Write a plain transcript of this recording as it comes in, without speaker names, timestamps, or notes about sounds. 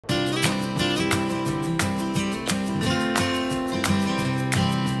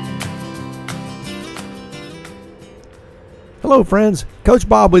Hello friends, Coach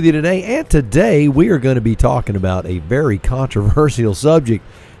Bob with you today, and today we are going to be talking about a very controversial subject.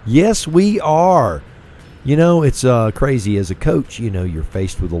 Yes, we are. You know, it's crazy. As a coach, you know, you're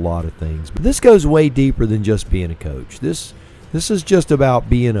faced with a lot of things. But this goes way deeper than just being a coach. This is just about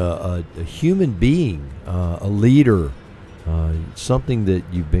being a human being, a leader, something that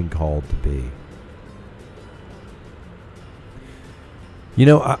you've been called to be. You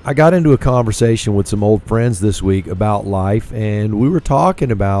know, I got into a conversation with some old friends this week about life, and we were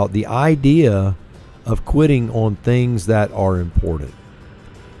talking about the idea of quitting on things that are important.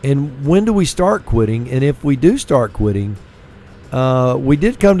 And when do we start quitting? And if we do start quitting, we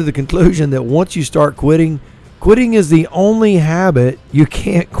did come to the conclusion that once you start quitting, quitting is the only habit you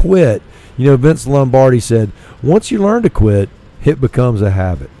can't quit. You know, Vince Lombardi said, once you learn to quit, it becomes a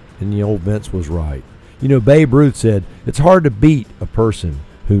habit. And the old Vince was right. You know, Babe Ruth said, it's hard to beat a person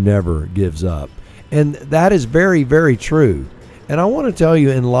who never gives up. And that is very, very true. And I want to tell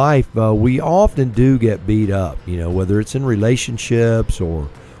you, in life, we often do get beat up, you know, whether it's in relationships or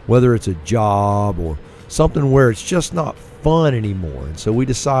whether it's a job or something where it's just not fun anymore. And so we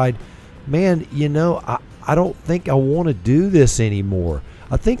decide, man, you know, I don't think I want to do this anymore.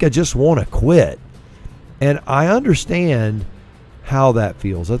 I think I just want to quit. And I understand how that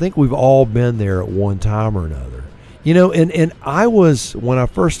feels. I think we've all been there at one time or another. You know, and I was, when I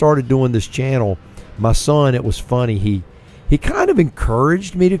first started doing this channel, my son, it was funny, he kind of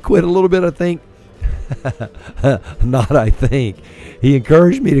encouraged me to quit a little bit, I think. Not I think. He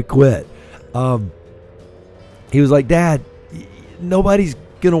encouraged me to quit. He was like, Dad, nobody's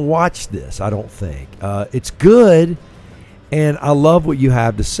going to watch this, I don't think. It's good, and I love what you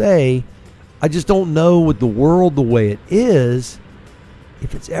have to say. I just don't know with the world the way it is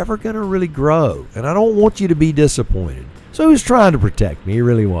if it's ever going to really grow. And I don't want you to be disappointed. So he was trying to protect me. He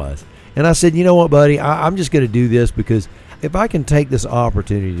really was. And I said, you know what, buddy, I'm just going to do this because if I can take this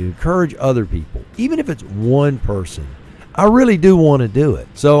opportunity to encourage other people, even if it's one person, I really do want to do it.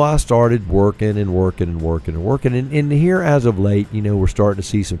 So I started working and working and working and working. And here as of late, you know, we're starting to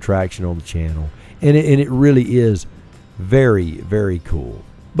see some traction on the channel. And it really is very, very cool.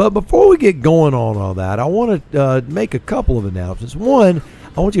 But before we get going on all that, I want to make a couple of announcements. One,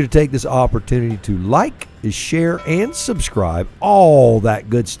 I want you to take this opportunity to like, share, and subscribe, all that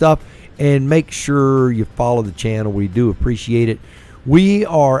good stuff, and make sure you follow the channel. We do appreciate it. We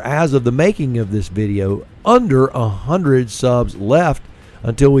are, as of the making of this video, under 100 subs left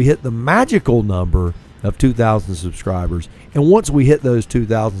until we hit the magical number of 2,000 subscribers. And once we hit those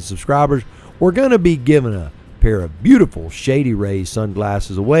 2,000 subscribers, we're going to be giving a pair of beautiful ShadyRays Sun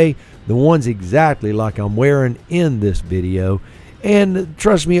Glasses away, the ones exactly like I'm wearing in this video. And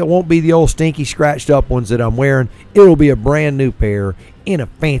trust me, it won't be the old stinky scratched up ones that I'm wearing. It'll be a brand new pair in a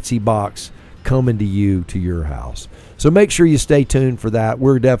fancy box coming to you to your house. So make sure you stay tuned for that.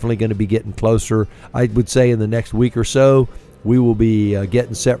 We're definitely going to be getting closer. I would say in the next week or so we will be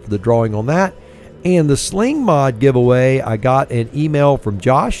getting set for the drawing on that. And the Sling Mod giveaway, I got an email from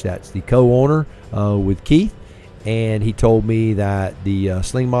Josh, that's the co-owner with Keith, and he told me that the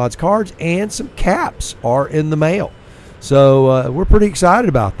Sling Mods cards and some caps are in the mail. So we're pretty excited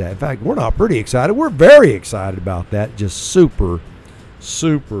about that. In fact, we're not pretty excited. We're very excited about that. Just super,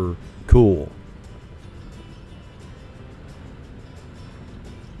 super cool.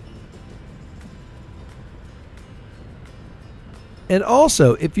 And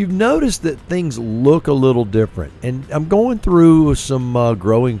also, if you've noticed that things look a little different, and I'm going through some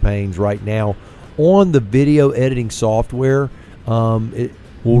growing pains right now on the video editing software.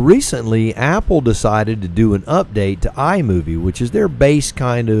 Well, recently Apple decided to do an update to iMovie, which is their base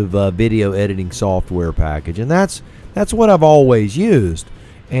kind of video editing software package, and that's what I've always used.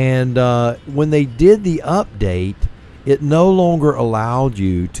 And when they did the update, it no longer allowed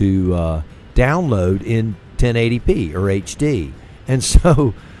you to download in 1080p or HD. And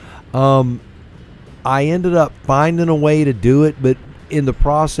so I ended up finding a way to do it, but in the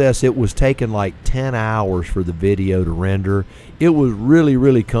process it was taking like 10 hours for the video to render. It was really,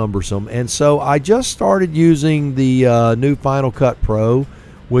 really cumbersome. And so I just started using the new Final Cut Pro,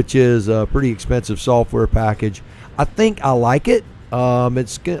 which is a pretty expensive software package. I think I like it.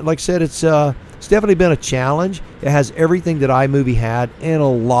 It's, like I said, it's definitely been a challenge. It has everything that iMovie had and a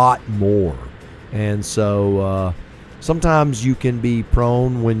lot more. And so sometimes you can be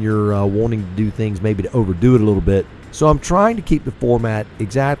prone when you're wanting to do things maybe to overdo it a little bit. So I'm trying to keep the format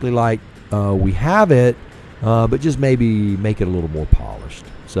exactly like we have it, but just maybe make it a little more polished.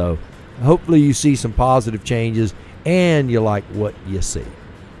 So hopefully you see some positive changes and you like what you see.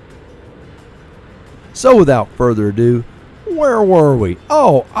 So without further ado, where were we?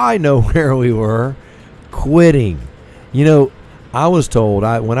 Oh, I know where we were. Quitting. You know, I was told,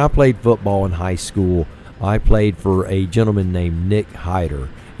 when I played football in high school, I played for a gentleman named Nick Hyder.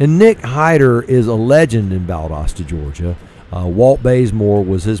 And Nick Hyder is a legend in Valdosta, Georgia. Walt Bazemore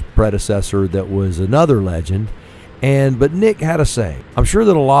was his predecessor that was another legend. But Nick had a saying. I'm sure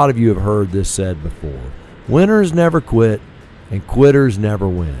that a lot of you have heard this said before. Winners never quit and quitters never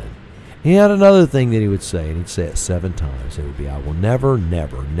win. He had another thing that he would say, and he'd say it 7 times. It would be, I will never,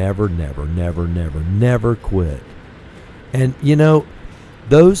 never, never, never, never, never, never quit. And, you know,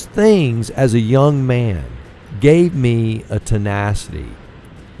 those things as a young man gave me a tenacity,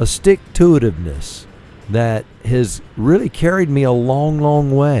 a stick-to-itiveness that has really carried me a long,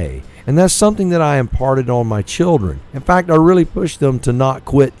 long way. And that's something that I imparted on my children. In fact, I really pushed them to not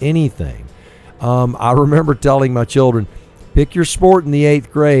quit anything. I remember telling my children, pick your sport in the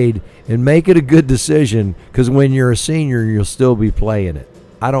 8th grade and make it a good decision, because when you're a senior, you'll still be playing it.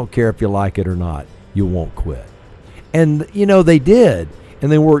 I don't care if you like it or not, you won't quit. And, you know, they did,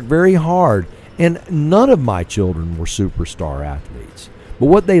 and they worked very hard. And none of my children were superstar athletes. But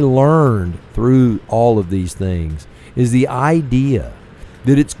what they learned through all of these things is the idea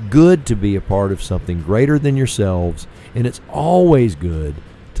that it's good to be a part of something greater than yourselves, and it's always good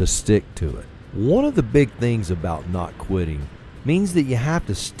to stick to it. One of the big things about not quitting means that you have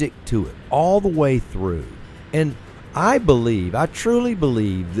to stick to it all the way through. And I truly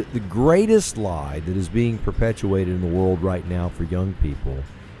believe that the greatest lie that is being perpetuated in the world right now for young people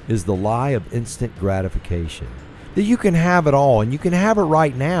is the lie of instant gratification. That you can have it all, and you can have it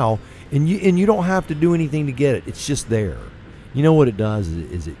right now, and you don't have to do anything to get it. It's just there. You know what it does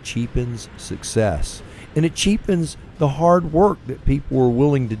is it cheapens success, and it cheapens the hard work that people are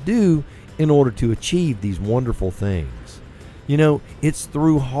willing to do in order to achieve these wonderful things. You know, it's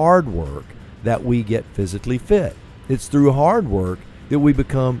through hard work that we get physically fit. It's through hard work that we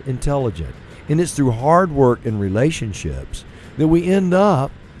become intelligent. And it's through hard work and relationships that we end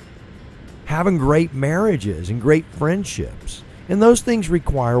up having great marriages and great friendships. And those things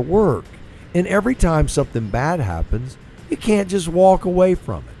require work. And every time something bad happens, you can't just walk away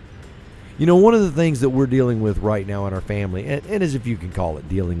from it. You know, one of the things that we're dealing with right now in our family, and as if you can call it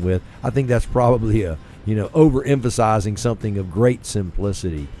dealing with, I think that's probably overemphasizing something of great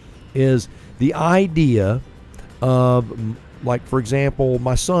simplicity, is the idea of, like, for example,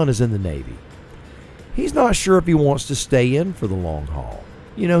 my son is in the Navy. He's not sure if he wants to stay in for the long haul.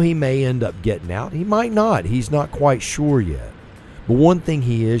 You know, he may end up getting out. He might not. He's not quite sure yet. But one thing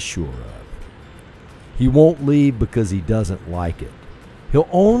he is sure of, he won't leave because he doesn't like it. He'll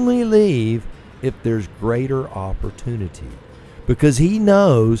only leave if there's greater opportunity, because he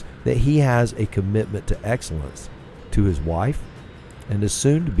knows that he has a commitment to excellence to his wife and his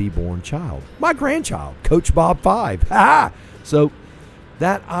soon-to-be-born child, my grandchild, Coach Bob 5. Ha! So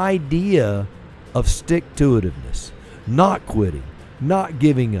that idea of stick-to-itiveness, not quitting, not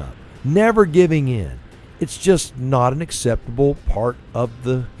giving up, never giving in, it's just not an acceptable part of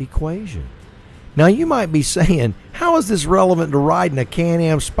the equation. Now, you might be saying, how is this relevant to riding a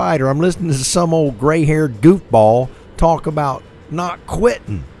CanAm Spyder? I'm listening to some old gray-haired goofball talk about not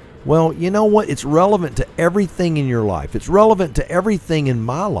quitting. Well, you know what? It's relevant to everything in your life. It's relevant to everything in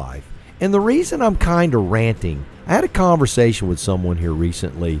my life. And the reason I'm kind of ranting, I had a conversation with someone here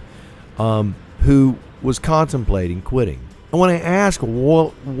recently who was contemplating quitting. And when I asked,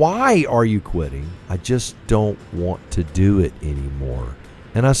 well, why are you quitting? I just don't want to do it anymore.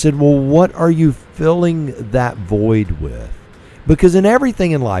 And I said, well, what are you filling that void with? Because in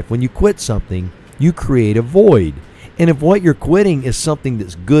everything in life, when you quit something, you create a void. And if what you're quitting is something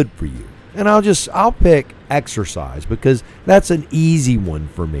that's good for you, and I'll pick exercise, because that's an easy one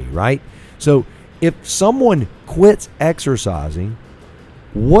for me, right? So if someone quits exercising,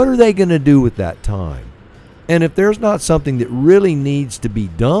 what are they going to do with that time? And if there's not something that really needs to be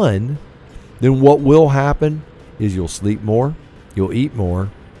done, then what will happen is you'll sleep more, you'll eat more,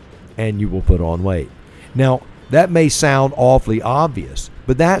 and you will put on weight. Now, that may sound awfully obvious,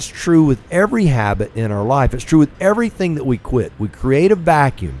 but that's true with every habit in our life. It's true with everything that we quit. We create a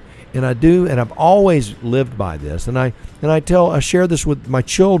vacuum, and I've always lived by this, and I share this with my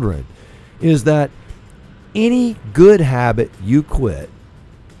children, is that any good habit you quit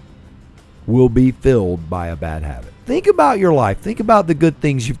will be filled by a bad habit. Think about your life. Think about the good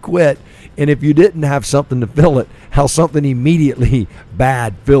things you've quit, and if you didn't have something to fill it, how something immediately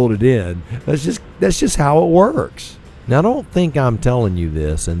bad filled it in. That's just how it works. Now, don't think I'm telling you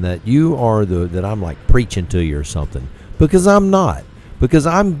this and that you are that I'm like preaching to you or something, because I'm not. Because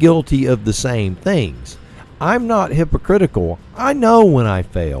I'm guilty of the same things. I'm not hypocritical. I know when I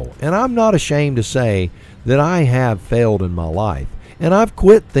fail, and I'm not ashamed to say that I have failed in my life. And I've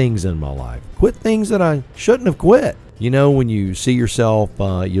quit things in my life, quit things that I shouldn't have quit. You know, when you see yourself,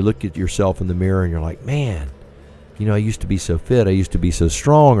 you look at yourself in the mirror and you're like, man, you know, I used to be so fit, I used to be so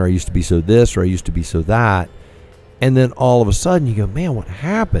strong, or I used to be so this, or I used to be so that. And then all of a sudden you go, man, what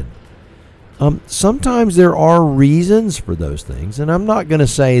happened? Sometimes there are reasons for those things. And I'm not going to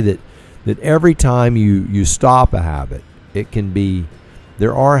say that every time you stop a habit, it can be,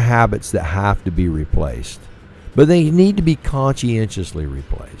 there are habits that have to be replaced. But they need to be conscientiously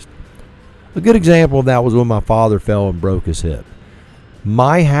replaced. A good example of that was when my father fell and broke his hip.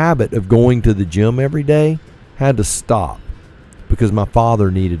 My habit of going to the gym every day had to stop because my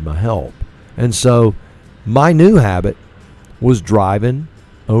father needed my help. And so my new habit was driving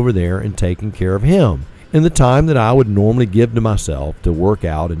over there and taking care of him. And the time that I would normally give to myself to work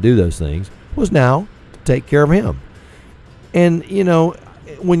out and do those things was now to take care of him. And, you know,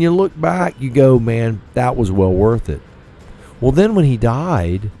 when you look back, you go, man, that was well worth it. Well, then when he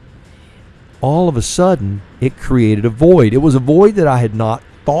died, all of a sudden, it created a void. It was a void that I had not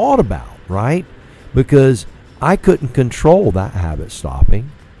thought about, right? Because I couldn't control that habit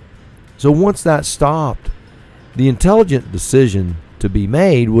stopping. So once that stopped, the intelligent decision to be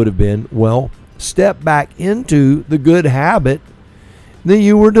made would have been, well, step back into the good habit that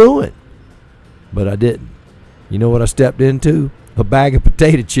you were doing. But I didn't. You know what I stepped into? A bag of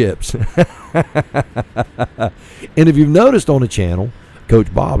potato chips. And if you've noticed on the channel,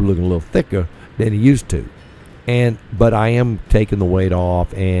 Coach Bob looking a little thicker than he used to. But I am taking the weight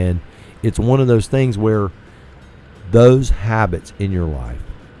off, and it's one of those things where those habits in your life,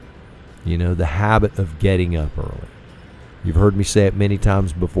 you know, the habit of getting up early. You've heard me say it many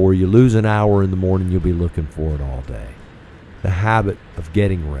times before. You lose an hour in the morning, you'll be looking for it all day. The habit of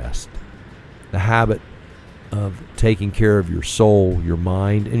getting rest. The habit of taking care of your soul, your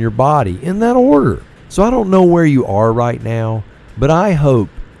mind, and your body in that order. So I don't know where you are right now, but I hope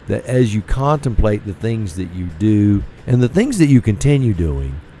that as you contemplate the things that you do and the things that you continue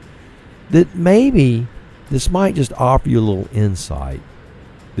doing, that maybe this might just offer you a little insight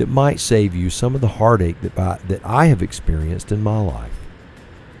that might save you some of the heartache that I have experienced in my life.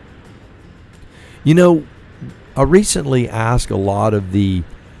 You know, I recently asked a lot of the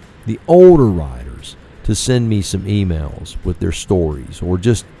older riders to send me some emails with their stories or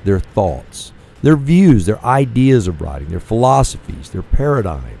just their thoughts, their views, their ideas of riding, their philosophies, their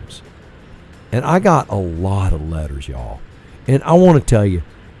paradigms. And I got a lot of letters, y'all. And I want to tell you,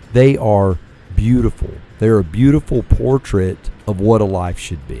 they are beautiful. They're a beautiful portrait of what a life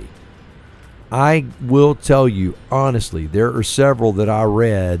should be. I will tell you, honestly, there are several that I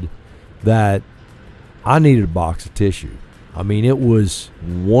read that I needed a box of tissue. I mean, it was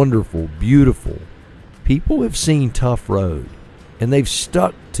wonderful, beautiful. People have seen tough road, and they've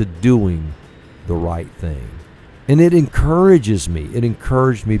stuck to doing the right thing. And it encourages me. It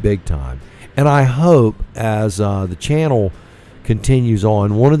encouraged me big time. And I hope as the channel continues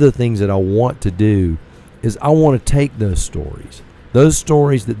on, one of the things that I want to do is I want to take those stories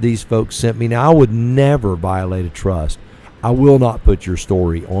that these folks sent me. Now, I would never violate a trust. I will not put your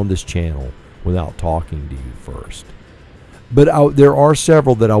story on this channel without talking to you first. But there are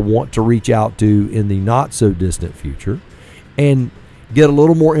several that I want to reach out to in the not so distant future and get a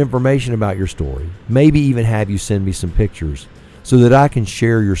little more information about your story. Maybe even have you send me some pictures so that I can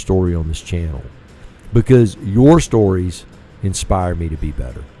share your story on this channel, because your stories inspire me to be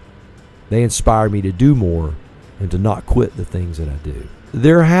better. They inspire me to do more and to not quit the things that I do.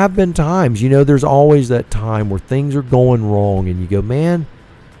 There have been times, you know, there's always that time where things are going wrong and you go, man,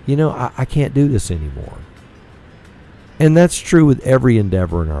 you know, I can't do this anymore. And that's true with every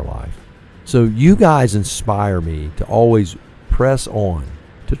endeavor in our life. So you guys inspire me to always press on,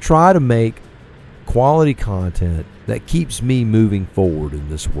 to try to make quality content that keeps me moving forward in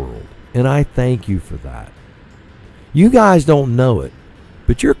this world. And I thank you for that. You guys don't know it,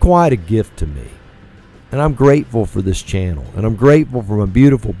 but you're quite a gift to me. And I'm grateful for this channel. And I'm grateful for my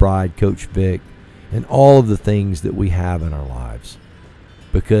beautiful bride, Coach Vic, and all of the things that we have in our lives.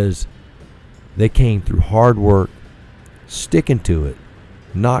 Because they came through hard work, sticking to it,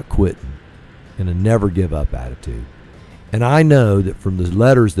 not quitting, and a never give up attitude. And I know that from the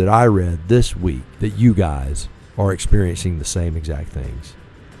letters that I read this week that you guys are experiencing the same exact things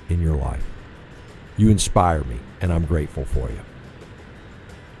in your life. You inspire me, and I'm grateful for you.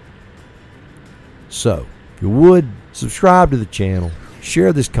 So, if you would, subscribe to the channel,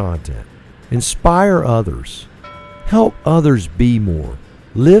 share this content, inspire others, help others be more.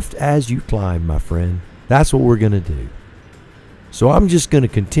 Lift as you climb, my friend. That's what we're going to do. So I'm just going to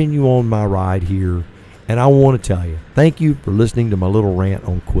continue on my ride here, and I want to tell you, thank you for listening to my little rant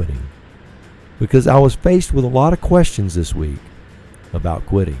on quitting, because I was faced with a lot of questions this week about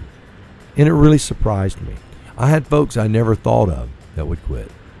quitting, and it really surprised me. I had folks I never thought of that would quit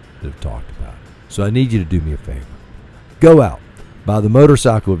that have talked about it. So I need you to do me a favor. Go out, buy the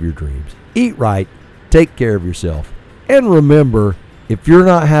motorcycle of your dreams, eat right, take care of yourself, and remember, if you're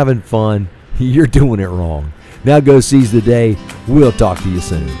not having fun, you're doing it wrong. Now go seize the day. We'll talk to you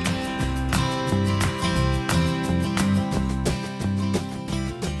soon.